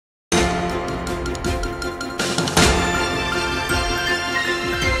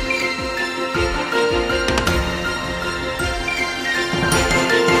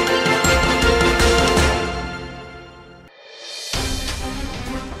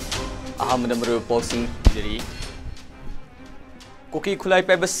Ahamadamu posting Jiri Cookie Kulai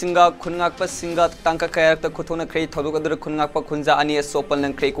Peba Singa, Kunakpa Singa, Tanka Kayak, the Kotona Crate, Todoga Kunakpa Kunza, Ani, Sopal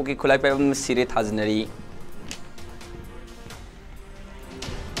and Cray Cookie Kulai Peba Siri Tazinari.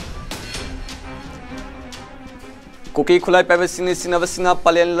 Cookie Kulai Peba Sinavasina,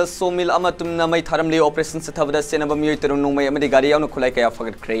 Palella, Somil Amatum, my Taramli Operation Satavada, Senaba Mutur, no my Amedigariano Kulaka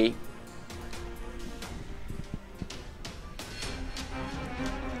for Cray.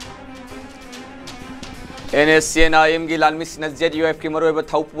 NSCNIM Gilan Missina ZUF Kimaro, but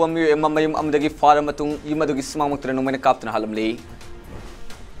Taup Wamu, Mamayum Amdagi Faramatung, Yumadugi Smamotra, no Captain Halamli.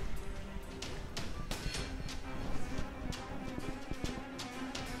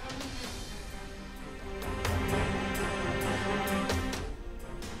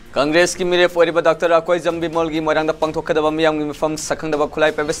 Congress Kimire for Dr. Akoy Zambi Molgi, Moranga Pantokadam Yam from Sakandava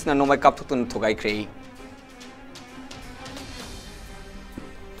Kulai Pevesna, no my Captain Togai Cree.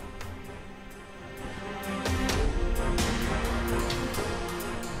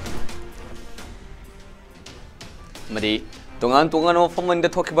 Madi, Tungan from the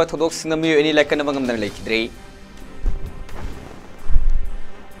talk about Todox in the Mu any like an among the Lake Dre.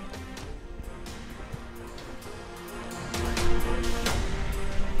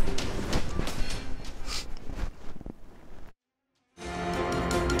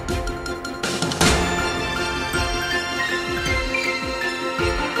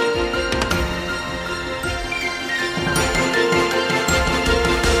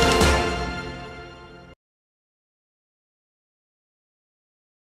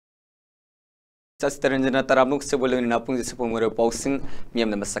 Sastaranjana Taramuk Sebulin Napung Sepumero Posing, Miam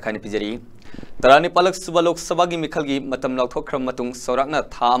the Masakani Pijari. Tarani Palak Subalok Sabagi Mikalgi, Matam Lautokram Matung, Sorakna,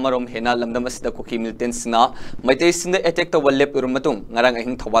 Tamarom Hena, Lamdamas the Cookie Miltensina, Mates in the Etek of Walep Urmatung,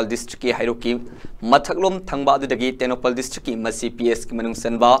 Narang Tawal District, Hiroki, Mataklom, Tangba the Gate, Tenopal District, Masi PS Kimanung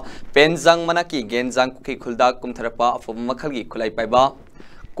Senba, Penzang Manaki, Genzang Cookie Kulda, Kumtarapa, for Makalgi, Kulai Paiba,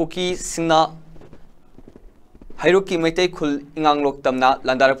 Cookie Sina. Hiroki Mete Kul Ingang Lok Tamna,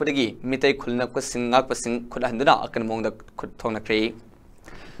 Landarapagi, Mete Kulna Passing Nakpassing Kulanduna, Akanamong the Kotona Cray.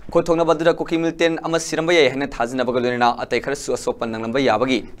 Kotona Badra Cookie Milton, Amasiramaya, and Hazina Bagalina, Atakar Sopan Namba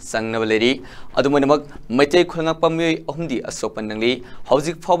Yabagi, Sang Navaleri, Adumanamag, Mete Kulnapami, Ohundi, a Sopanangli,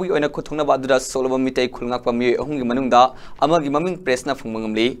 Housing Fabi on a Kotona Badra, Solomon Mete Kulnapami, Ohungi Manunda, Amagi Maming Presna from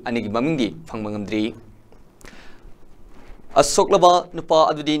Mangamli, Anigi Mamingi, Fangamandri. A Soklaba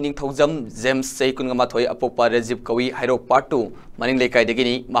Nupa Adudi Ning Tozam, Zem Sekungamatoi, Apopa Rezip Kawi, Hiro Part 2, Maning Leka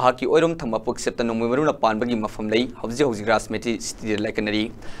Degini, Mahaki Orum Tamapuk Septan Muruna Panbagi Mafamley, Hausi Grass Meti, City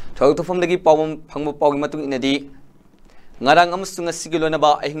Lecanary, Total from the Gipawam, Pango Pogmatu in a day. Ngarang Amustunga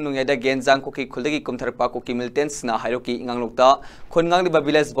Sigilonaba, Ahinunga, Genzang Cookie, Kulegi, Kumtarpa Cookie Miltens, Na Hiroki, Inganglukta, Kongang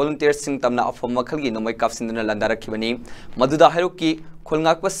Babilas, volunteers sing Tamna from Makali, no my caps in the Landara Kivani, Maduda Hiroki,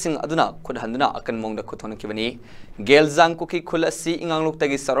 Kulngakwa sing Aduna, Kudhanduna, Akan Mong the Kotona Kivani, Gelzang Cookie Kulasi,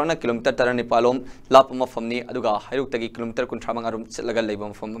 Inganglutagi, Sarona, kilometer Tarani Palom, Lapama from Ni Aduga, Hirutagi, kilometer Kuntramangarum, Selaga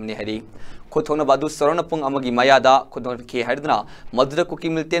Labum from Nihari, Kotona Badu, Sarona Pung Amagi Mayada, Kodonki Hardana, Maduda Cookie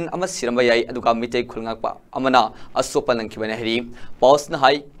Milton, Amasiramaya, Aduga Mite Kulngakwa, Amana, Asopan. Kivanahari, Paus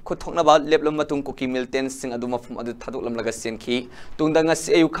Nahai, Kotoknaba, Leblomatung Cookie Milton, Sing Aduma from Adu Tadulam Lagasenki, Tundanga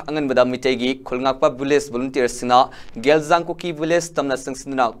Seuk Angan Badammitegi, Kulngapa Bules, Volunteer Sina, Gelzang Cookie Bules, Tamna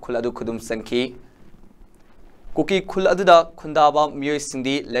Sangsina, Kuladu Kudum Sanki, Cookie Kuladuda, Kundaba, Mui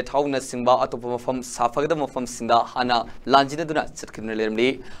Sindi, Let Hauna Simba, Atopama from Safagadam from Sinda, Hana, Lanjina Duna,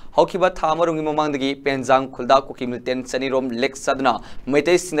 Setkinally, Hokiba Tamarung Mamandagi, Penzang, Kulda, Cookie Milton, Sanirom, Lex Saduna,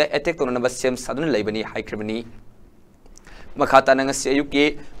 Metes in the Etek on Nabasem, Southern Labani, High Crimini. Makata ng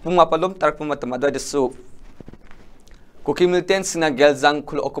SAUK, pumapalom tarakpong matamada desu. Cookie Milton sina Gelzang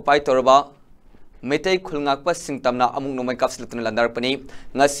Kul Occupy Torba, Metay Kulngakpa Singtamna among no may kapsilitan landar pani,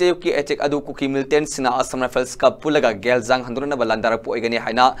 nga SAUK etek adu Cookie Milton sina Assam Rifles Cup Pulaga Gelzang handron na balandar po ay gani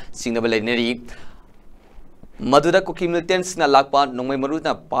haina sing na balineri. Maduda Cookie Milton sina lakpa nung may marut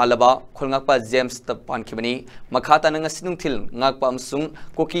na palaba Kulngakpa James tapan kibani, makata ng sinung til ngakpa amsung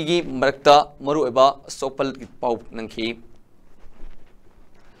Cookie gi marakta maru eba sopal pau nangki.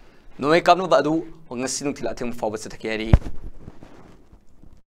 No may kamno ba adu wag na sinong tilating forward sa takyari.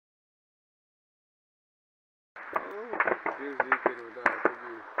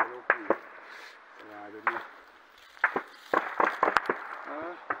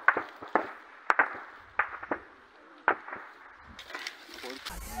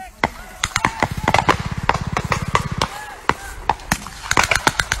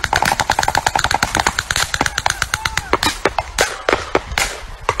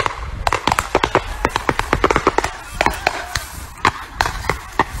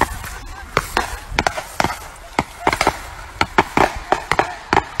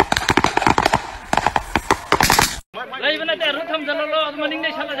 बना ते रुक हम चलो लो मनिंग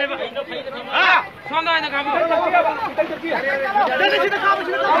नहीं चला जाएगा हां सोना है ना काम सीधे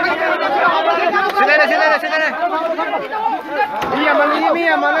मिया माली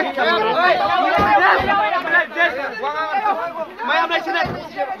मैं अब नहीं सीधे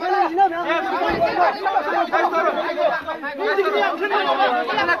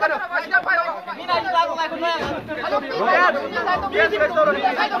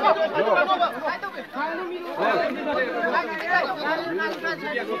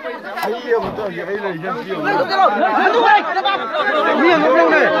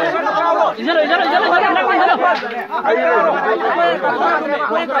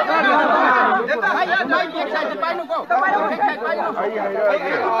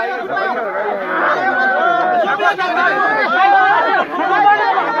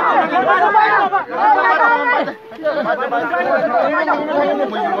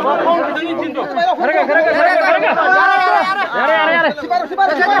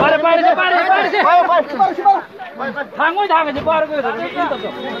Thangoi thang je par ko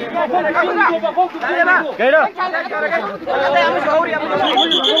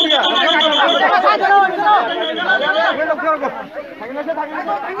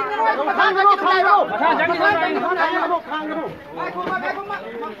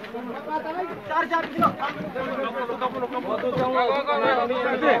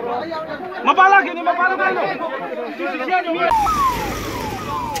mapala gini mapala dalo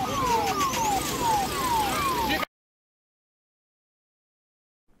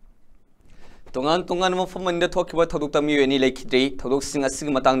Tungan mafam anda thokiba thoduk tami yeni lekidri thoduk sing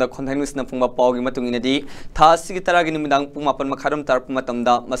asigi matang da Khonthang news na phungba pawgi matung inadi tha asigi taragi nimidang pung mapan makharam tarp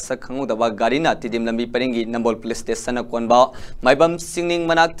matamda masak khangu daba garina tidim lambi paringi Nambol police station na konba maibam singning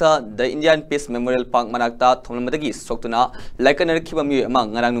manakta the Indian Peace Memorial Park manakta thomlamadagi soktuna laikaner khiba mi ama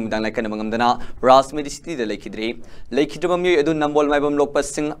ngarang nimidang laikana mangamdana Rasmedi city da lekidri lekidra mi edu Nambol maibam lokpa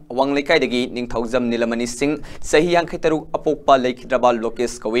sing wang lekai dagi ning thaujam nilamani sing sahi yang khaitaru apokpa lekidraba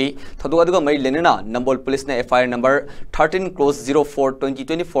lokesh kawi thodu aduga mai Lenina Nambol Police na FIR number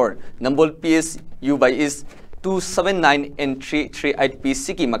 13/04/2024 Nambol PS U by is 279 and 338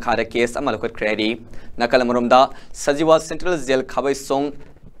 PC ki makhara case amal khot kredi nakalamromda Sajiwa Central Jail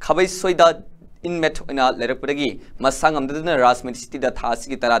Khabai Soida inmate ina lerakpudagi masang amdadna Rasmedi city da thasi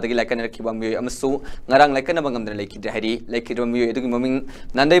ki taradagi laikana rakhiba mi amsu ngarang laikana bangamdna lekidra hari lekidra mi edugi maming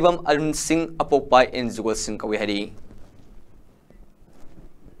Nandaibam Arun Singh apokpai and Jugol Singh kawi hari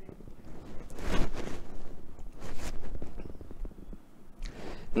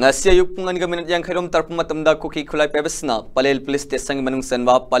Ngasi ayuk pungan minute yang khairom tarpu matamda koki khulai pebesna Palel police station manung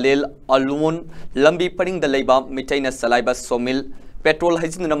sanwa Palel Alumon lambi paring da leiba mitai na salaiba somil petrol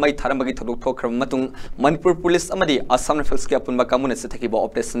hajin na mai tharambagi thoduk thokram matung Manipur police amadi Assam Rifles ke apun makamuna se thakiba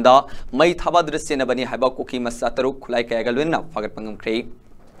operation da mai thaba dresya na bani haiba koki masa taruk khulai kayagalwena fagat pangam krei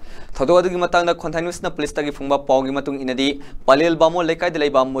Thodoadagi matangna Khonthang news na police tagi phungba pawgi matung inadi Palel bamo lekai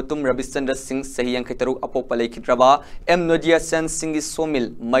delaiba mutum Rabichandra Singh sahiyang khaitaru apok palai khitraba M Nodia Sen Singh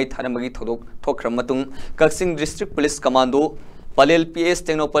somil mai tharamagi thodok thokram matung Kaksing district police commando Palel PS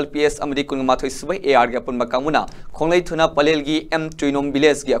Technopal PS amadi kun mathoi subai AR gi apun makamuna khonglai thuna Palel gi M Tuinom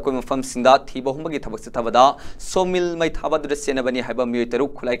village gi akoi mafam singda thiba humbagi thabak sathabada somil mai thabadura senabani haiba mioi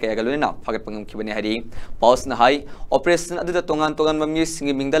taruk khulai kayagaluna fagat pangam khibani hari paus na hai operation aduda tongan mami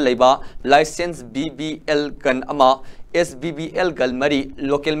singi mingda leiba license BBL gun ama SBBL gal mari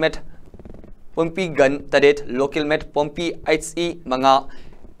local met pompi gun taret local met pompi HE manga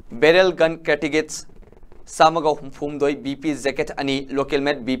barrel gun categories Samaga humfum doi BP jacket ani local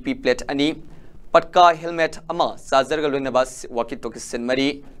met BP plate ani patka helmet ama sajar galwena bas walkie talkie sen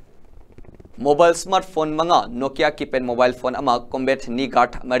mari mobile smartphone manga Nokia keypad mobile phone ama combat knee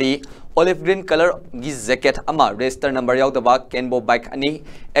guard mari olive green color gi jacket ama register number yaudaba Kenbo bike ani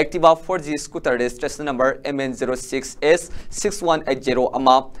Activa 4G scooter registration number MN06S6180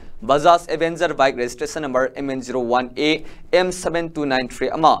 ama Bajaj Avenger bike registration number MN01A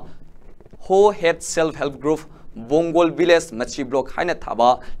M7293 ama Ho Head Self-Help Group Bongol Village Machi Block Haina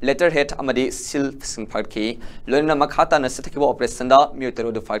Thaba Letterhead Amadi Sil Singpharki Lona Makhata na Satakiba Operation da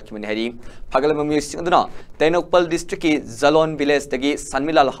Mutero de Fight Kimanhari Pagalama Music Anduna Tainokpal District Zalon Village Tagi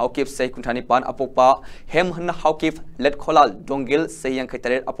Sanmilal Haukip Sai Kuntani Pan Apopa Hem Han Haukip Let Kholal Dongil Sayang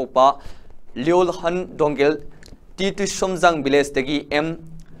Kaitaret Apopa Liol Han Dongil Titu Somjang Village Tagi M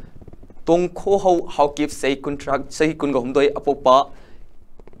Tongkho Haukip Sai Contract Sai Kungomdoi Apopa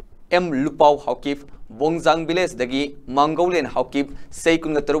M Lupau Haukip Bongjang Village dagi Mongolian Haukip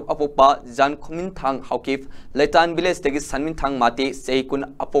Seikun Gatarup Apopa Jan Khonthang Haukip Letan Village dagi Sanmin Thang Mati Seikun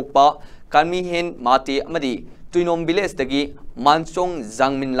Apopa Kanmi Hen Mati Amadi Tuinom Village dagi Manchong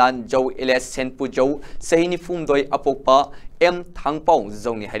Zangminlan Jau Elias Senpu Jau Sahini Fumdoi Apokpa M Thangpau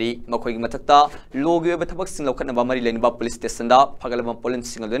Zoni Hari Makoi Matakta Logo Batabak Sinlokan Bamari Lenba Police Station da Pagalama Police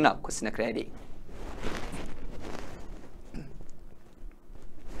Singaluna Kusina Kredi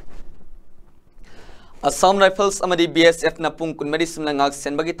Assam Rifles amadi BSF na pung kunmari simna ngak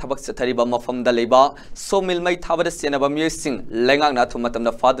senbagi thabak sathariba mafam da leiba so milmai thabada senaba myosing lengak na thumatam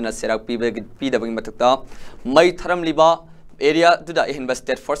da faduna serak pidabagi matakta mai tharam liba area duda ehinba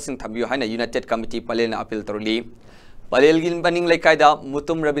state forcing thambiyo haina United Committee palena appeal torli Palel gin baning lekaida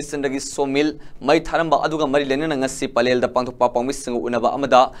mutum rabisandagi somil mai tharamba aduga mari lenana ngasi palel da pangthokpa pangmising unaba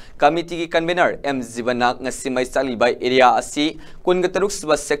amada committee gi convener M Jivana ngasi mai sali by area asi kungataruk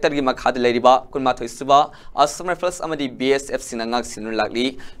suba sector gi makhad leiriba kunmathoi suba Assam Rifles amadi BSF sinangak sinun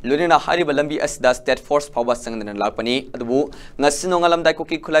lakli lunina hariba lambi asda state force power sangana lakpani adubu ngasi nongalam dai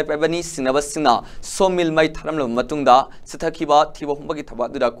koki khulai paibani sinaba singna somil mai tharamlo matungda sathakiba thiba humbagi thaba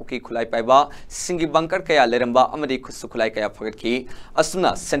duda koki khulai paiba singi bunker kaya leramba amadi Sukulai kaya Fagaki,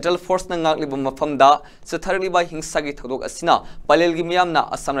 Asuna, Central Force Nangaklibum Mafamda, Satarliba Hingsagi Todok Asina, Palel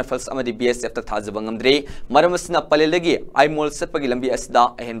Gimiamna, Assam Rifles Amadi BSF Tazabangandre, Maramasina Palelegi, Imol Sepagilambi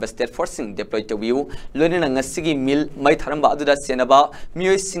Asda, and State Forcing deployed to view, Lunin and Sigi Mill, Maitaramba Aduda Senaba,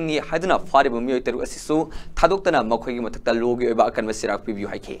 Mui Singi, Haduna, Faribu Muteru Asisu, Tadokana, Makogi Mataka Logi about Canvasirak preview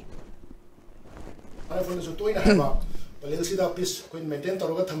Hike. Palel Sida Piece, Queen Maintain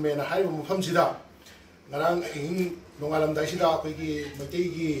Torogatam and Haribu Mufamsida. Narang in Nongalam Daisida, Quigi,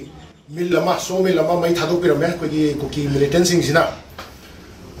 Mategi, Milama, so Milama, my Tadopira, Quigi, Cookie, militancing Sina.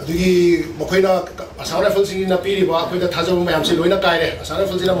 Adugi, Mokoina, Asana Fulsing in a Piriba, with the Tazam Mamsiluina Kaire, Asana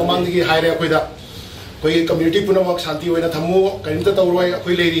Fulsina Mamandi, Hire Aquida, Quigi community Punamak, Santi, when a Tamu, Karinta Tawai,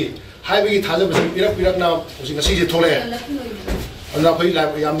 Aqui lady, Highway Tazam, Pirak now, was in a city Tole. And now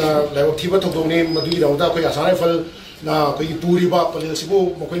Yamna, Level Tiba to name Madura, Asana Ful. Na koi puri ba palel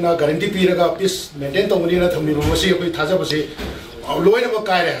sibo mokoi na guarantee piraga peace maintain tongni na thamni ro masi koi thaja base loina ba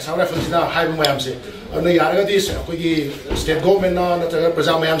kai re samra fulsina haibu mayam se ana yaraga dis koi state government na na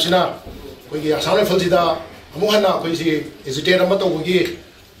praja mayam sina koi samra fulsida amuhana koi si hesitate ama to koi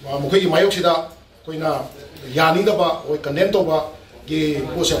mokoi mayok sida koi na yani da ba koi condemn to ba ki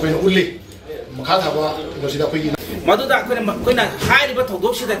ko se koi ulli makha tha ba ko sida koi madu da koi na hai ba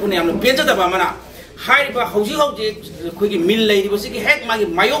thodok sida koi yam penja da ba mana Hariba Hoji Hoji, Quiggy Mill Lady was a heck my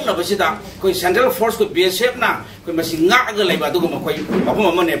Mayona Basida, Quay Central Force could be a shape now, Quay Machine Naga Leba Duguma, Papa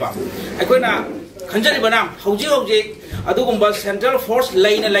Moneba. I could not Kanjaribana, Hoji Hoji, Adugumba Central Force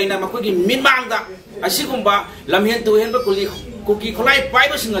Lane Makwigi Minmanga, Asigumba, Lamhen to Henbakuli, Cookie Collide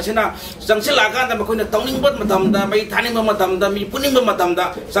Pipers in the Sena, Sangsalaga, Makuna Towning but Madame, my Tanima Madame, me Punima Madame,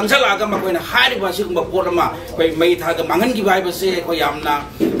 Sangsalaga Makuna, Hariba Sigumba Porama, Quay made her the Mangangi Bible say, Koyamna.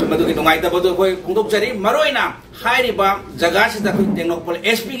 Madukinong Bado Kundokjari, Maroina, Hariba, Zagas, the Technopol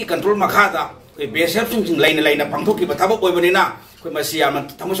SP control Makata, with BSF in Lane Pantoki, but Tabo Boybanina, with Masiam,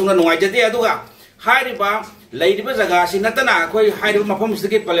 Tamusuna Noaja de Aduga, Hariba, Lady Zagas, Natana, Hariba Mapams to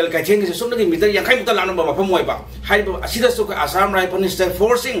get Palel Kaching, so many meter Yakamta Lanaba Pamoeba, Hariba Asida Suka, Assam Ripon instead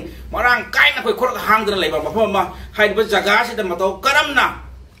forcing Marang kind of a hang the labor Mapoma, Hariba Zagas, the Mato Karamna.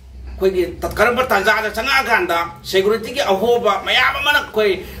 Tatkarabar Tanzada Sangaganda, security a hoba, Mayama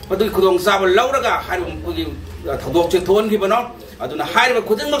Koi, Padukudong Saba Lauraga, Harum Tadok Ton Gibano, I don't know how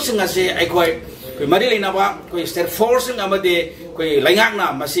couldn't look sing say, I quite Marilina, Koi state forcing Amade, Koi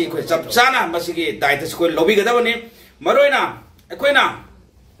Langana, Masi, Koi Sapsana, Masiki, Diet School, Lobby Gadavani, Maroina, Aquina,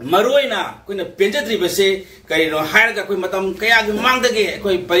 Maroina, Queen of Penjatri Base, Kaino, Harga, Koi Matam, Kayag, Mandage,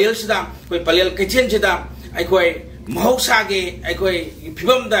 Koi Palilsida, Koi Palil Kitchenjida, I quite. Mahosage, I go,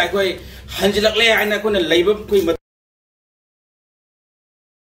 Pibum, I go, Hanjilak, and I couldn't labor.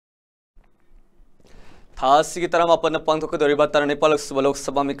 Thasi Tarama Panapangko Ribata Nepal Subalok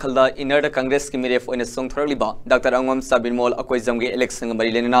Sabami Kalda, Inner Congress Committee for a song Traliba, Dr. Angam Sabin Mol, Akwizamgi, election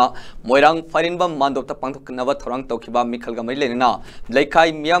Marilena, Moirang, Farinbam, Mando Tapantok Nava Torang Tokiba, Mikalga Marilena,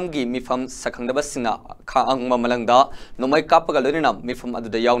 Laikai Miamgi, Mifam Sakandabasina, Kaang Mamalanga, no my Kapagalina, Mifam Adu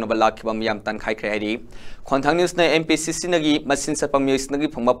the Yauna Balakiba Miam Tan Kai Kredi, Khonthang News na MPC Sinagi, Masin Sapamius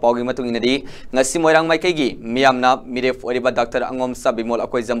Nagi Puma Pogi Matunginadi, Nasimoirang Maikegi, Miamna, Mire for Dr. Angam Sabimol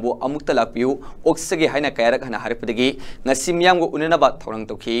Akwizambu, Amutalapiu, Oksagi Haina. Kayak hana hari pedegi ngasi miyam go unenaba thorang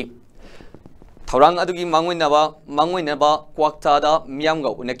toki thorang adugi manguinaba kwakta da miyam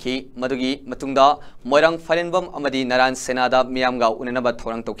go unaki madugi matungda moirang farenbam amadi naran senada miyam go unenaba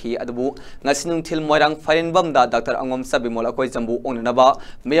thorang toki adubu ngasi nungthil moirang farenbam da Dr. Angom Sabimol akoi jambu unenaba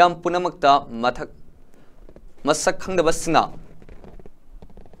miyam punamakta masak khangdaba singa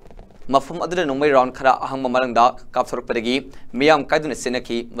mafum aduna nongmai round khara ahang mamarangda kapsorpadagi miyam kaiduna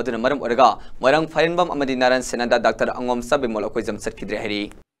senaki maduna maram oraga marang farinbam amadi naran senada Dr. Angom Sabimol akoi jamsat kidre hari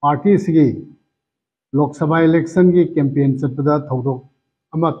party sigi Lok Sabha election gi campaign chapda thodok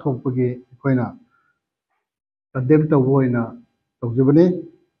ama thokpagi koina adem tawoina tawjibani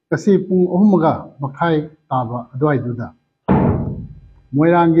kasi pung ohumga makhai taba adwai duda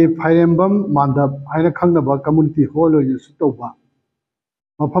moirangi fairembam mandap haina khangnaba community hall oyu sutoba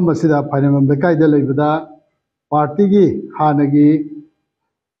mafam asida fairembam bekai da leibada party gi hanagi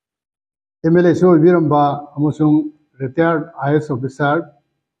MLA so biramba amusung retired IS officer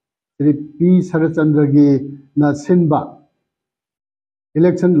Sri P. Sarachandragi na Sinba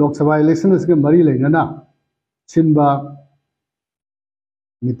election Lok Sabha election is Mari Lena Sinba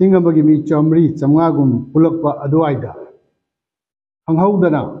meeting abagi mi chamri chamagum pulakpa aduaida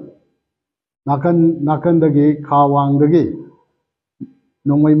hanghaudana nakan dagi khawang dagi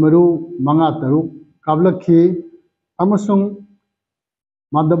nongmai maru manga taruk kablakhi amasung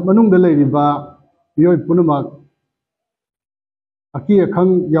madap manung da leiriba yoi punamak Aki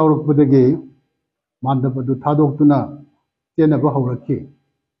akhang yauruk padagi mandap adu thadok tuna tena ba haurakhi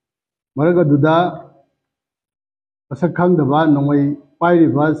maraga duda asakhang daba nongai pairi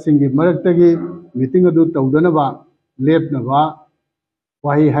ba singi maraktagi meeting adu tawdana ba lepna ba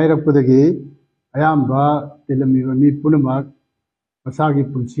wahi hairak padagi ayamba telami mi punamak masagi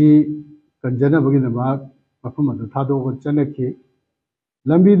punsi kanjana bagi naba mafum adu thadok chanakhi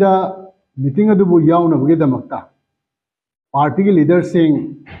lambida meeting adu bu yauna bagi damakta party leaders sing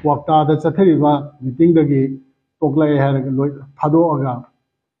wakta da chathariba meeting dagi toklai har thado aga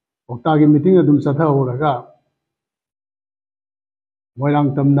wakta gi meeting adum chatha horaga moirang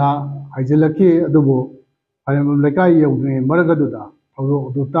tamna haijalaki adubu harimam lekai yawne maraga duda thodo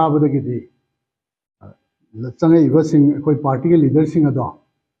du tabadagi di changai iba sing koi party gi leaders sing ado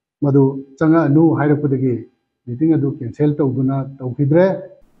madu changa nu hairapadagi meeting adu cancel tawduna tawkhidre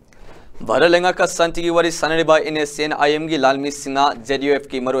Varalenga ka Santigi wari sanariba NSN IM gi lalmi singa ZUF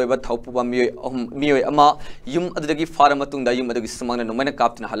ki maroiba thaupuba miyoi ama yum adagi faramatungda yum adagi sumangna nomena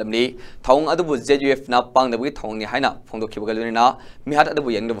kaptna halamni thaung adubu ZUF na pangdabugi thongni haina phongdokhibagalunina mihat adabu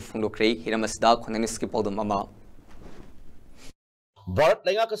yangda phongdokre hiramasda khonaniski pawdum ama Bharat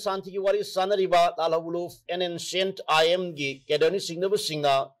lenga ka Santigi wari sanariba talawulu NSN IM gi kedani singnabu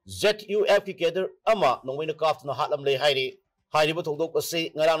singa ZUF ki keder ama nomena kaptna halamle hairi Hairiba Todok Ase,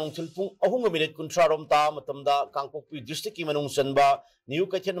 Naranong Tilpung, Ahunga Minute Kuntrarom Ta, Matamda, Kangpopi District Manung Sanba, New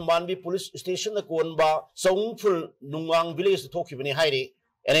Kachan Manbi Police Station the Konba, Songful Nungang Village the Tokibani Hairi,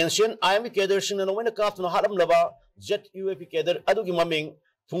 and ancient I am Kaderson and Wena Kaftan Haram Lava, ZUF Kader, Adugi Maming,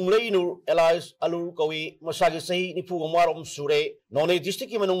 Fungleinur, Elias, Alur Kawi, Masagi Sahi, Nipu Marom Sure, None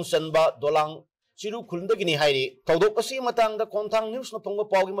District Manung Sanba, Dolang, Siru Kundagini Hairi, Todok Ase Matang, the Khonthang News Naponga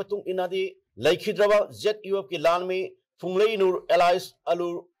Pagi Matung Inadi, Lake Hidrava, ZUF Kilanme, Fungleinur, Elias,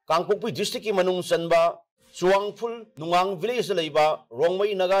 Alur, Kangpopi District Manung Sanba, Suangful, Nungang Village Laiba,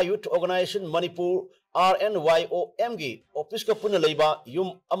 Rongmai Naga Youth Organization Manipur, RNYOMG, Office Kapuna Laiba,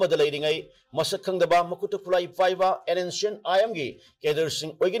 Yum Amadalaidingai, Masakang Daba, Makuta Pulai Fiva, Ancient IMG, Kader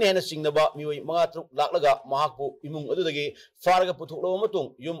Sing, Ogin Hena Sing Daba, Mui Mangatu, Laklaga, Mahaku, Imung Adugagi, Farga Putulo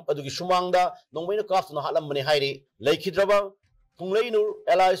Matung, Yum Adugi Shumanga, Nomina Kaftan Halam Mani Hairi, Lake Hidrava, Fungleinur,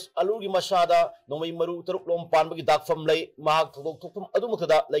 Elias, Alugi Masada, Nomai Maru, Turuklom Panbagi Dak from Lay, Mahak, Tokum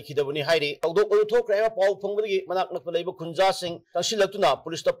Adumaka, like Hidavani Haidi, although Talk Paul Pongri, Manak Nakalaba Kunjasing, Tashilatuna,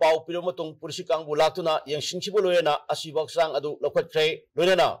 Purista Pau, Piromatung, Pursikang Bulatuna, Yang Shinchibolena, Asivak Sang Adu, Lokatre,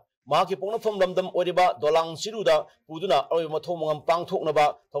 Lorena, Mahaki Pona from Lambam Oriba, Dolang Siruda, Puduna, Orimatomang Pang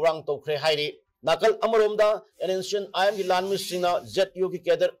Toknaba, Torang Tokre Haidi. Nakal Amaromda, an ancient I am Gilan Missina, Zet Yogi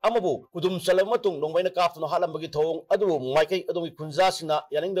Kader Amabu, Kudum Salamatung, Longwena Kaftan Halambagitong, Adu, Mike Adu Kunzasina,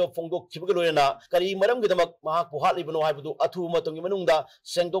 Yaning the Fongo Kibugalena, Kari Maram Gidamak, Mahakuhat Libano Habu, Atu Matung Manunda,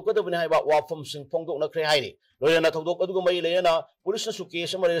 Sendoka the Vinaiba, Wafum Sing Pongo Nakrehai, Lorena Todok Adugumay Lena, Police Suki,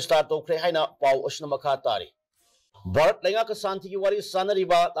 Samari Starto, Krehina, Pau Osnamakatari. Bharat lenga ka Santigi wari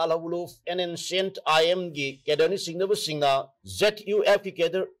sanariba talawulu NSN IM gi kedani singnabu singa ZUF ki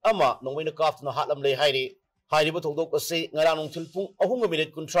keder ama nongwena kafna halam le hairi hairiba thodok ase ngaranong tilpung ahunga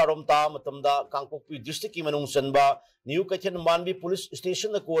minute kuntrarom ta matamda Kangpopi District Manung Sanba New Kachan Manbi Police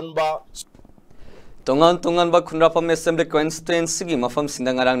Station the Konba Tongan ba Khunrapam Assembly Constituency gi mafam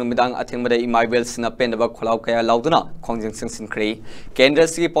sindangarang numidang athengmada imaibel sina pendaba kholau kaya lauduna khongjing singsin khrei Kendra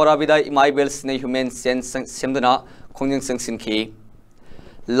sigi porabida imaibel sina human sense semduna khongjing singsin khi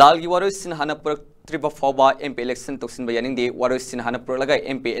Lalgi waros sin hanapur triba foba MP election toksin bayaning di waros sin hanapur laga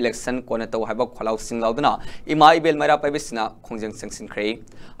MP election kona taw haba kholau sing lauduna imaibel mara paibesina khongjing singsin khrei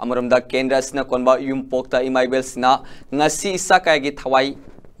Amaramda Kendra sina konba yum pokta imaibel sina ngasi isa kaya gi thawai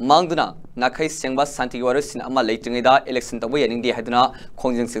मांगदुना नाखै सेंबा शांति वारोसिन अमा लेट्रिङैदा election तब यानिंगदे हाइदुना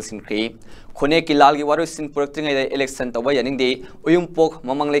खोंजिंग सेंसिनख्रि खुने की लालगी वारोसिन पुरक्त्रिङैदा election तब यानिंगदे उयुमपोक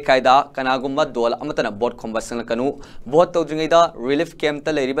ममंग लेकायदा कनागुम्बा दोल अमतना boat खोंबा संगकनु boat तौद्रिङैदा relief camp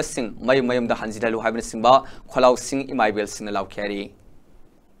ता लेरिबसिंग मयम मयमदा हांजिदालु हाइबनसिंबा खोलाउसिंग इमाइबेल सिंग लाउख्यारी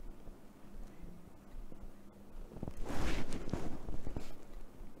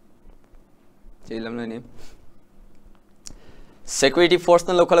Security Force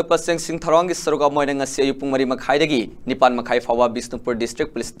na local paseng sing tharong gi saruga moina nga se yupung mari makhai dagi nipan makhai fawa Bisnupur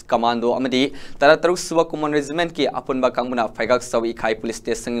District Police Commando amadi tarataruk suba command regiment ki apun ba kangmuna faigak sawi khai police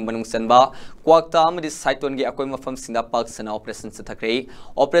station manung sanba kwakta amadi saiton gi akoi mafam sinda park sana operation sa thakre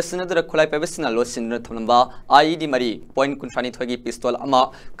operation adra khulai pebesina losin na thamnamba IED mari point kunfani thogi pistol ama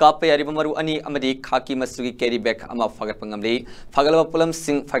kape yari maru ani amadi khaki masugi carry bag ama fagat pangamli fagalwa pulam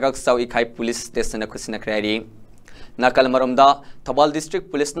sing faigak sawi khai police station na khusina khreari Nakal maromda Thawal District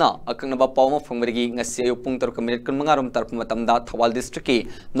Police na akangaba pawma phongmari ngasi pung 3 minute kun mangarom tarp matamda Thawal District ki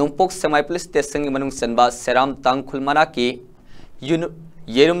nungpok semi police station manung senba Seram Tang Khulmana ki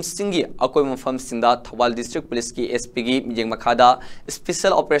Yerum Singi akoi mafam sinda Thawal District Police ki SP gi mijeng makhada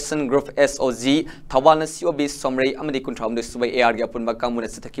Special Operation Group SOG Thawal na COB somrei amadi kuntham de subai AR gi apun ba kamuna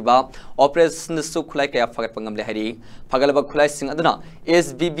sithakiba operation su khulai kaya fagat pangamle hari fagalaba khulai sing aduna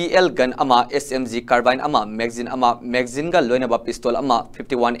SBBL gun ama SMG carbine ama magazine ga loina ba pistol ama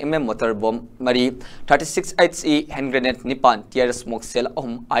 51mm motor bomb mari 36HE hand grenade nipan tear smoke cell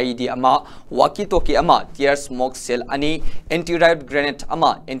IED ama walkie talkie ama tear smoke cell ani anti riot grenade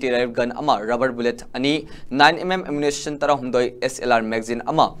ama anti-riot gun ama rubber bullet ani 9mm ammunition tara humdoi SLR magazine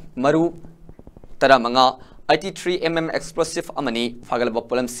ama maru tara manga 83mm explosive amani fagalba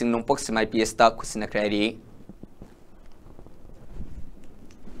polam singnong pok semai PS ta khusina krari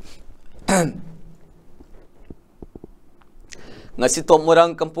ngasi top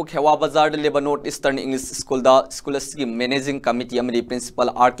morang kampuk hewa bazar de leba North Eastern English School da school asigi managing committee amadi principal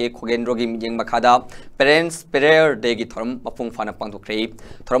RK Khogendro gi mijeng makhada parents prayer day gi thoram mapung fana pangthokre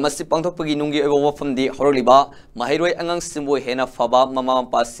thormasi pangthokpagi nungi obo wafam di horoliba mahiroi angang simbo hena faba mama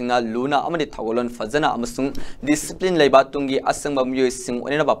mapa singa luna amadi thagolon fajana amasung discipline leiba tungi asangba myoi sing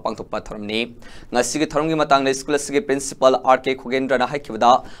onena ba pangthokpa thoramni ngasi gi thoramgi matang le school asigi principal RK Khogendra na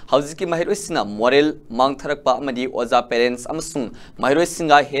haikibada haujiki mahiroi sina moral mangtharakpa amadi oja parents amasung Mahiroi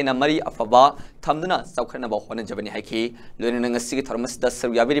singa hena mari afaba thamduna saukhana ba hona jabani haiki loina ngasi gi tharmasda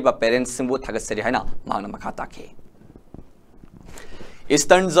saruyabiri ba parents simbu thagasari haina mangna makhata ke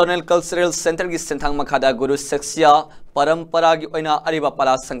Eastern Zonal Cultural Center gi senthang makhada guru seksya parampara gi oina ariba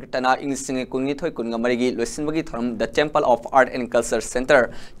pala sankatana ingsinge kungi thoi kunga marigi loisinbagi thoram the Temple of Art and Culture Center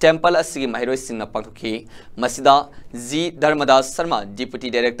temple asigi mahiroi singna pangthuki masida G Dharmadas Sharma Deputy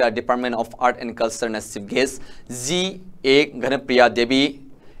Director Department of Art and Culture na chief guest G A Ghanapriya Devi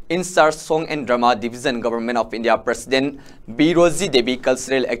in Song and Drama Division Government of India President B. Rosie Devi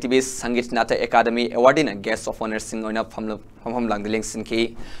Cultural Activist Sangit Nata Academy Awarding and Guest of Honor Sing Oina Pham Langling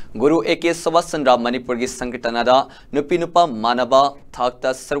Sinki Guru A.K. Savasandra Manipur gi Sankitanada Nupi Nupa Manaba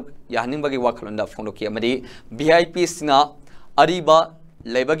Thakta Saruk Yahaning Bagi Wakalunda Fondoki Amadi VIP Singa Ariba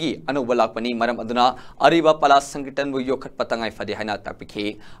Lebagi Anuba Lakpani Maram Aduna Ariba Pala Sankitan Bu Yokat Patangai Fadi Haina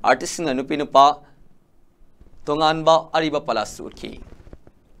Tapiki Artist Singa Nupi Nupa Tonganba Ariba Pala Surki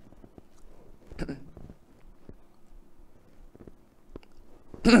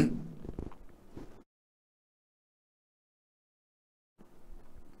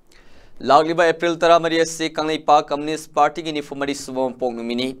Lagliba April Tara Maria Se Kanglaipa Communist Party gi Nifumari Subom Pong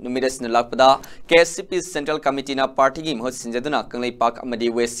Numini Numidas Nalakpada KCP Central Committee na Party gi Mhot Sinjaduna Kanglaipa Amadi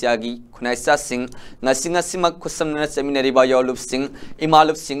Wesya gi Khunaisa Singh Nasinga Simak Kusamna Seminary ba Yolup Singh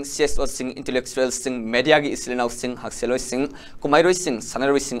Imalup Singh CSO Singh Intellectual Singh Media gi Islinau Singh Hakseloi Singh Kumairoi Singh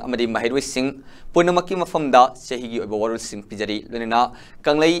Sanaroi Singh Amadi Mahiroi Singh Punamaki Mafamda Sehigi Obawarul Singh Pijari Lenina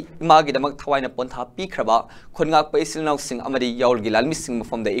Kanglai Imagi Damak Thawaina Pontha Pikraba Khungak Pa Islinau Singh Amadi Yaul gi Lalmi Singh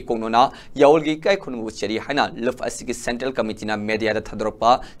Mafamda Ikonona Yaulgi Kai Khungu Cheri Haina Luf Asiki Central Committee na Media da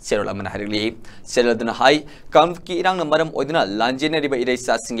Thadropa Cherola Manharili Cheroduna Hai Kamki Irang Maram Odina Lanjena Riba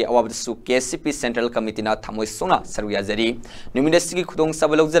Iresa Singi Awab Su KCP Central Committee na Thamoi Sona Saruyazari Numinesti Kudong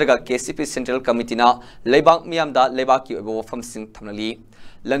Sabalogzerga KCP Central Committee na Lebang Miamda Lebaki Obofam Sing Thamali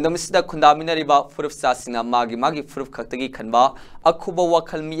Landomisida Kundamina Riba Furuf Sasina Magi Furuf Katagi Kanba Akuba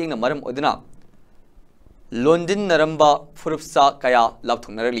Wakal Miyang Maram Odina London Naramba Furupsa Kaya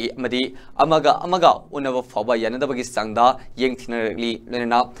Laptunarili Madi Amaga Unava Faba Yanadabagi Sangda Yang Tinarili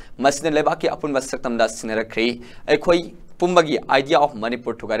Lenina Masina Lebaki Apun Vasatamda Sinarakri Ekoi पुंबगी idea of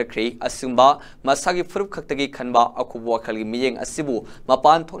Manipur थुगारख्री असुंबा मसागी फुरुप खक्तगी खनबा अखुब वखलगी मियेंग असिबु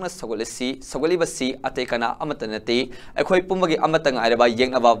मपान थोकना सगोलिबसी अतेकना अमतनते अखोय पुंबगी अमतंग आइरबा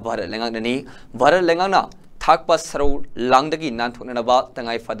येंगनबा Bharat लेंगांगना थाकपा सरौ लांगदगी नानथोकनबा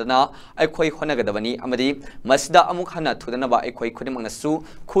तंगाई Fadna अखोय होनगदबनी अमदी मसदा अमुक हना थुदनबा अखोय खुदिमंगनसु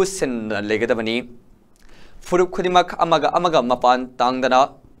खुसेन लेगदबनी फुरुप खुदिमक अमगा मपान तांगदना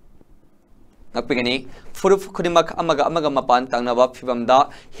नकपिगनी फुरुप खुदिमक अमगा मपान तांगनबा फिबमदा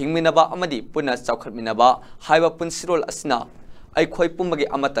हिंगमिनबा अमदी पुना चौखटमिनबा हाइबा पुनसिरोल असना अखोय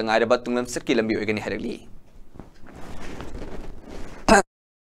पुंबगी अमतंग आइरबा तुंगलम सटकी लंबी ओइगनी हरगली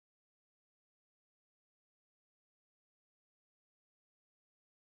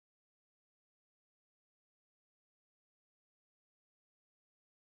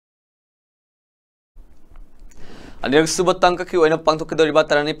अनेक सुबह तंग की ओइना पांथोकदोरिबा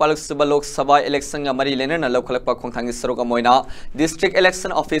तरनी पालक सुबह लोक सभा इलेक्शन या मरी लेना लौखलकपा खोंथांगी सरोक अमोइना डिस्ट्रिक्ट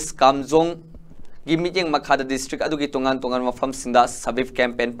इलेक्शन ऑफिस कामजोंग गी meeting मखादा district अदुगी तोंगान मफम सिंदा सबिफ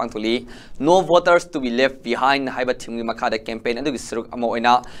campaign पांथोली no voters to be left behind हाइबा थीमगी मखादा campaign अदुगी सरोक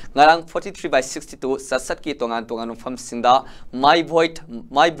अमोइना ngarang 43/62 ससत की तोंगान मफम सिंदा my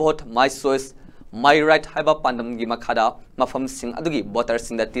vote my choice My right haiba pandam gi makhada mafam sing adugi voter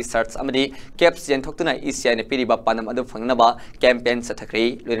sing da t-shirts amadi caps yen thokuna ECI ne piriba pandam adu phangnaba campaign sathakri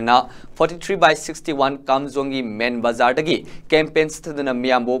lirina 43/61 kamjongi main bazar dagi campaign sathaduna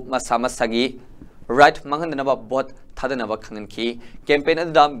miyambu masamasagi right manghandanaba vote thadanaba khanganki campaign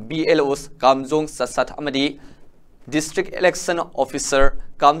adu da BLOs kamjong sasat amadi district election officer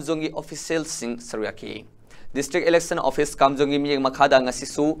kamjongi official sing saryaki District Election Office Kamjongi Miyeng Makhada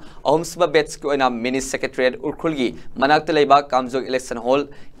ngasisu ahumsba batch ko ina mini secretariat urkhulgi manakta leiba Kamjong Election Hall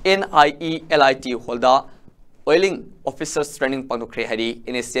NIELIT holda oiling officers training pangdokre hari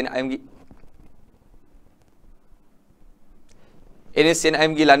NSN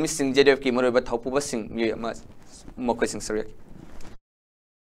IMG lanmi sing JDF ki moroba thaupuba sing mokoi sing saryak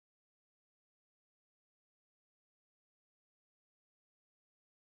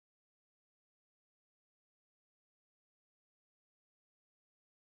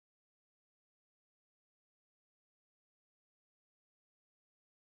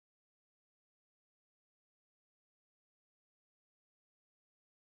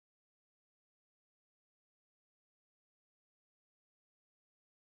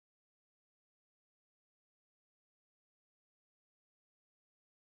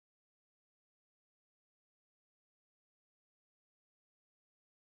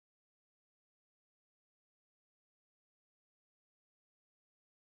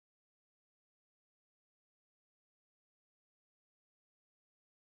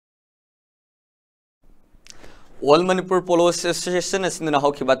All Manipur Polo Association is in the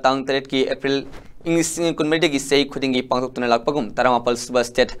Hockey Batang Tereki April English Kunmedi say Kudingi Pangok Tunalakpagum, Taramapal Suba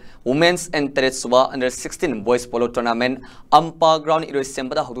State Women's and Teret Suba under 16 Boys Polo Tournament, Ampa Ground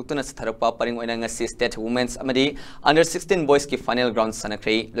Irosembada Hudutuna Starapa Paring Wenangasi State Women's Amadi under 16 Boys Ki Final Ground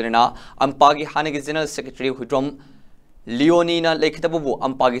Sanakri, Lurina, Ampagi Hanagi General Secretary Hudrom Leonina Laketabu,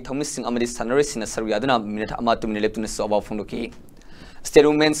 Ampagi Thomising Amadi Sanaris in a Saryadana Minute Amatu Mileptun Soba Funduki. State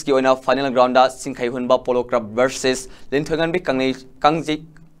Women's ki oina final ground da Singkhai Hunba Polo Club versus Linthogan bi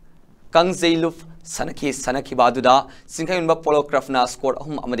Kangzeiluf Sanaki Baduda Singkhai Hunba Polo Club na score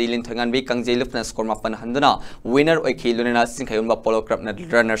ahum amadi Linthogan bi Kangzeiluf na score mapan handuna winner oiki lunena Singkhai Hunba Polo Club na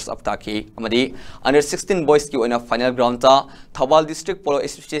runners up taki amadi under 16 boys ki oina final ground da Thawal District Polo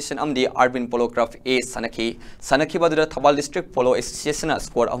Association amdi Arbin Polo Club A Sanaki Baduda Thawal District Polo Association na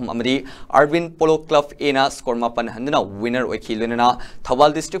score ahum amadi Arbin Polo Club A na score mapan handuna winner oiki lunena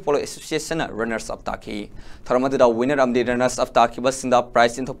Thawal District Polo Association na runners up taki Tharamadida winner amdi runners up taki basinda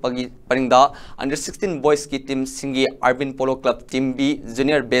prize in thopagi paringda under 16 boys ki team Singi Arbin Polo Club team B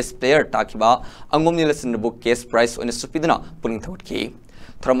junior best player takiba angom nilasin book case prize on supidana puning thotki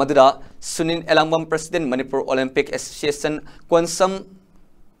Tharamadida Sunin Elambam President Manipur Olympic Association Kwansam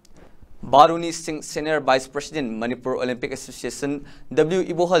Baruni Singh Senior Vice President Manipur Olympic Association W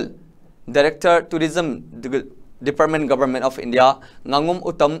Ibohal Director Tourism Department Government of India Ngangum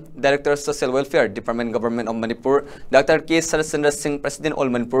Uttam Director Social Welfare Department Government of Manipur Dr. K. Sarasandra Singh President All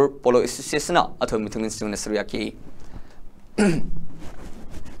Manipur Polo Association atho meeting in Nasriyaki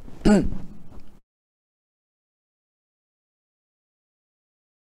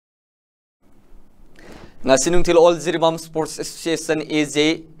Nasinung till all Jiribam Sports Association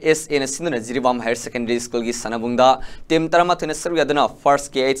AJSA na sinuna Jiribam Higher Secondary School gi sanabungda Tim Tarama Tunesar Yadana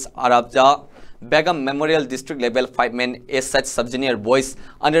First Gates Arabja Begum Memorial District Level 5 Men A-Side Sub-Junior Boys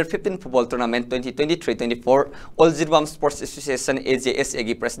Under 15 Football Tournament 2023-24 All Zirbam Sports Association AJSA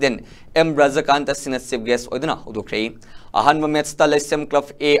gi President M. Rajakanta Sina Chief Guest Oiduna Hodokre Ahanba match ta Lesem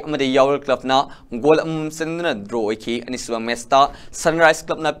Club A amadi Yawal Club na goal senduna draw oiki aniswa match ta Sunrise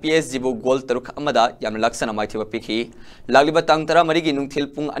Club na PSG bu goal taruk amada yam laksana maithiba pikhi lagliba tang tara marigi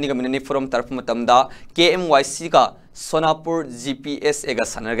nungthil pung aniga minani forum tarf matamda KMYC ka Sonapur GPS ega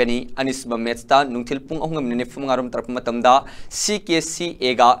sanargani anisba match ta nungthil pung ahungam minani fumangarum tarf matamda CKC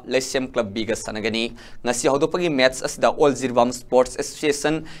ega Lesem Club B ga sanagani ngasi hodopagi match asda All Zirbam Sports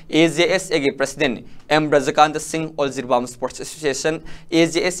Association AJSA gi President M. Rajakanta Singh All Zirbam Sports Association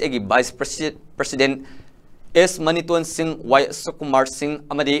AJSA gi Vice President S. Maniton Singh Y. Sukumar Singh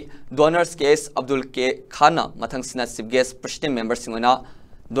amadi Donors Case Abdul K. Khana mathang sina Chief Guest President Member Singona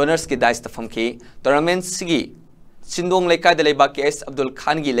Donors ki Dice Tafamki Tournament Sigi Sindong Lekay de Leba KS Abdul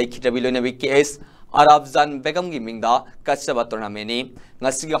Khan gi Leki Rabilonabi KS Arabzan Begum gi Mingda Kachaba Tournament ni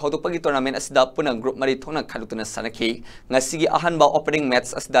Ngasigi Hodopagi Tournament asda punang group mari thona khalutuna sanaki Ngasigi ahanba opening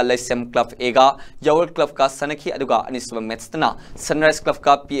match asda Lesem Club Ega Yawal Club ka sanaki aduga aniswa match tana Sunrise Club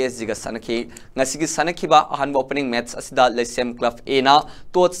ka PSG ga sanaki Ngasigi sanaki ba ahanba opening match asda Lesem Club A na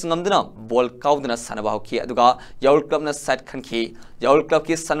tots ngamduna ball kauduna sanaba hoki aduga Yawal Club na side khanki Yawal Club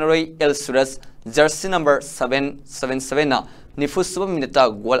ki Sanaroi El Suraj jersey number 777 na Nifusub minita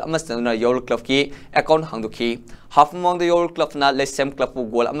goal amasina Yawal Club ki account hangduki half among the Yawal Club na Lesem Club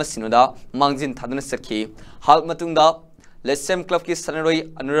goal amasinoda mangjin thaduna sakhi hal matungda Lesem Club ki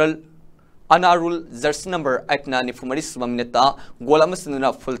Sanaroi Anarul jersey number 8 na nifumari suba minita goal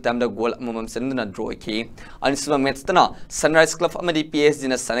amasinuna full time da goal amamam senduna draw ki anisuma match tana Sunrise Club amadi PSG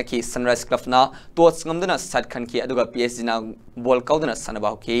na sanaki Sunrise Club na tots ngamduna side khan ki aduga PSG na ball kauduna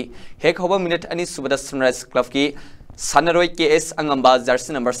sanaba ki hek hoba minute ani subada Sunrise Club ki Sanaroi KS Angamba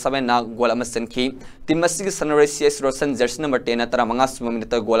jersey number 7 na goal amasen ki team asigi Sanaroi CS Rosen jersey number 10 na tara manga suba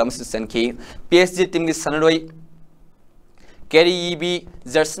minute goal amasen ki PSG team ki Sanaroi Kerry EB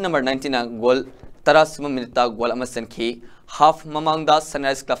jersey number 19 na goal tara suba minute goal amasen ki half mamangda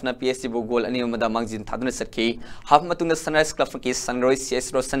Sunrise Club na PSG bu goal ani amada mangjin thaduna sakhi half matungda Sunrise Club ki Sanaroi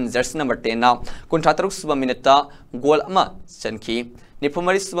CS Rosen jersey number 10 na kuntrataruk suba minute goal ama sanki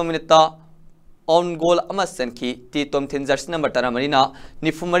nipumari suba minute on goal ama sanki T Tom Thin jersey number tara marina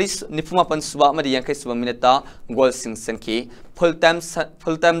nifuma pan suba amadi yankai suba minute goal sing sanki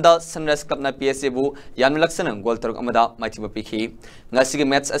full time da Sunrise Club na PSG bu yan laksana goal taruk amada maithiba pikhi ngasigi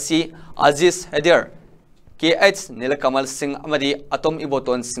match asi Aziz Haider KH Nilakamal Singh amadi Atom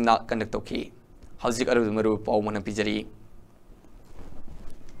Iboton Singh na conduct toki hauzik aru pau mana pijari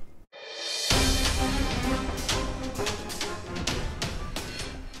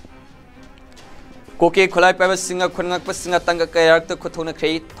Koke Khulai Paiba Singa Khunngak Pa Singa Tanga Kayak to Khotona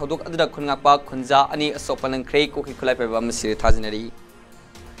Krei Thodok Adra Khunngak Pa Khunja Ani Asopalang Krei Koke Khulai Paiba Masiri Thajinari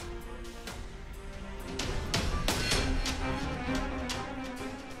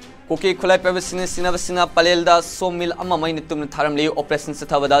Koke Khulai Paiba Singa Palelda Somil Amamai Nitum Tharamli Operation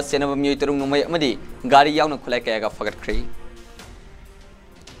Satavada Senava Muturung Numai Amadi Gari Yauna Khulai Kayaga Fagat Krei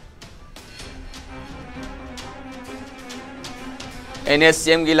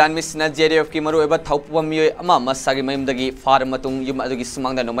NSCM Gilan Misna JDF ki maru eba thaupa mioi ama masagi mayumdagi far matung yum adugi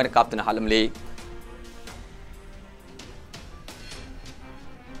sumangda nomar kaptuna halamle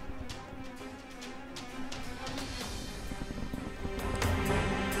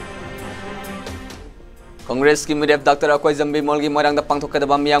Congress ki mudef Dr. Akoy Zambi Molgi Morangda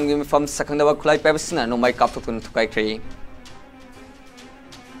Pangthokadaba Miyam gi mifam sakhangdaba khulai pebsina nomai kapthokun thukai krei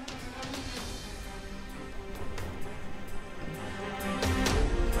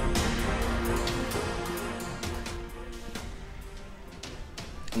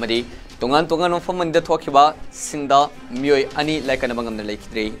Madi tongan nofam manda thokiba singda mioi ani laikana bangamna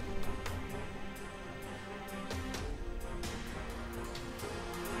laikidrei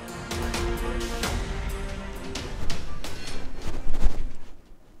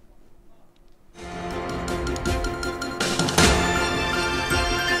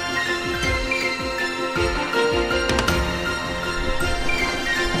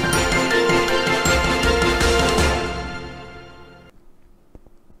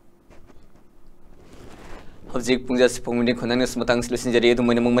Hojik pungja sipongmini Khonthang matang solution jari du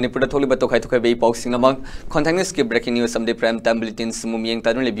Manipuri tholi bato khai thukai bei pau singamang Khonthang ki breaking news amde prime time bulletin sumum yeng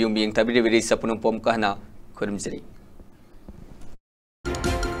tadun le bium yeng tabiri biri sapunum pom kahna khorum jari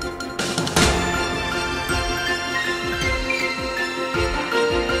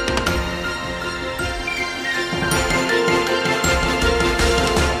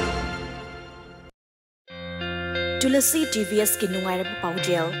Tulasi TVS ki nungairab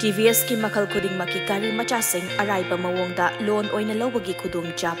paujel TVS ki makal khuding maki gari macha sing araiba mawongda loan oina lawagi khudung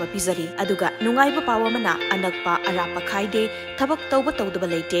chaba pizari aduga nungaiba pawamana anakpa arapa khaide thabak tawba tawdaba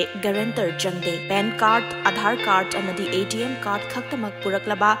leite guarantor jangde PAN card Aadhaar card amadi ATM card khaktamak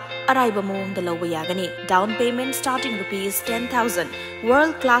puraklaba araiba mawongda lawba yagani down payment starting ₹10,000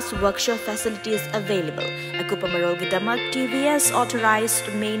 world class workshop facilities available akupa marol gidamak TVS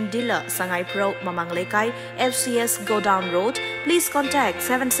authorized main dealer Sangai Pro Mamanglekai FCS Go Down Road. Please contact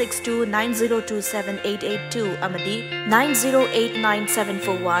 762-9027-882 Amadi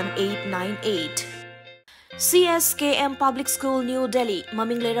 9089741898. CSKM Public School New Delhi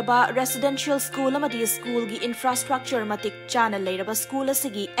Maming Leraba Residential School Amadi School gi Infrastructure Matik Channel Leraba School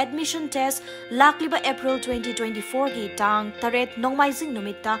asigi Admission Test Lakliba April 2024 gi Tang Taret Nongmaising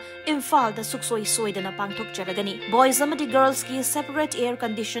Numitta Imphal da Suksoi Soidana Pangthok Jaragani Boys Amadi Girls ki Separate Air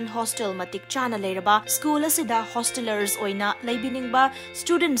Conditioned Hostel Matik Channel Leraba School asida Hostelers Oina Laibiningba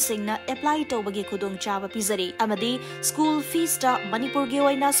Students Singna Apply Tobagi Kudung Chaba Pizari Amadi School Fees da Manipur gi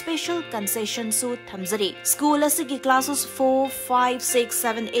Oina Special Concession Su Thamzari School asigi classes 4, 5, 6,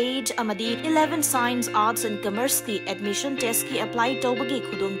 7, 8 amadi 11 Science, Arts and Commerce ki admission test ki apply tawbagi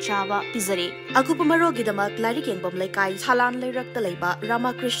khudung chaba pizari. Akupamaro gidamak larik yengbam laikai Thalan Lairak Talaiba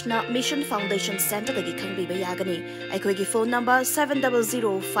Ramakrishna Mission Foundation Center dagi khangbiba yagani. Aikoigi phone number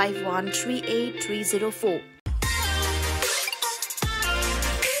 70051383304.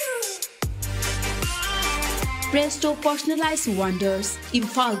 Presto Personalized Wonders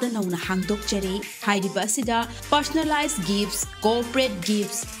Imphal da nauna hangdok jari hairiba sida personalized gifts, corporate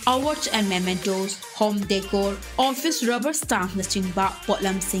gifts, awards and mementos, home decor, office rubber stamp na chingba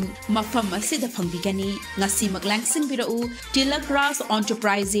potlam sing mafam asida phangbigani ngasi maglangsing birau Tilak Ras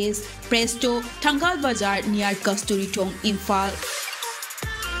Enterprises Presto Thangal Bazar near Kasturi Thong Imphal.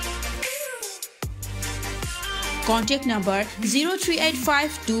 Contact number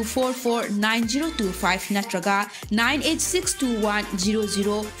 0385-244-9025 natraga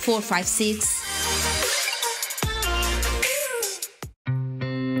 98621-00456.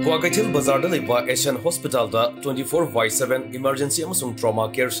 Kwagatil Bazar da leiba Asian Hospital da 24/7 emergency amasung trauma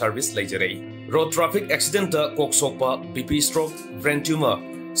care service leijare. Road traffic accident da koksokpa, BP stroke, brain tumor,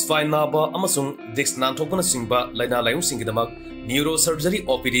 spine naba amasung disc nanthokpana singba laina layung singidamak neurosurgery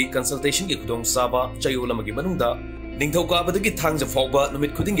OPD consultation ki khudong saba chayolamagi manungda ningthokabadagi thangja fawba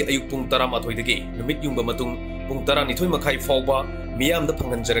numit khudingi ayuk pung 12 dagi numit yungba matung pung 12 makhai fawba miyamda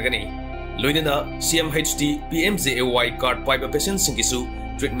phanganjaragani loinana CMHD PMJAY card paiba patient singisu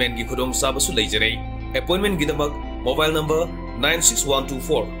treatment ki khudong saba su leijare appointment gidamak mobile number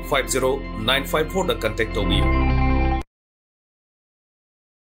 96124 50954 da contact tobiyu.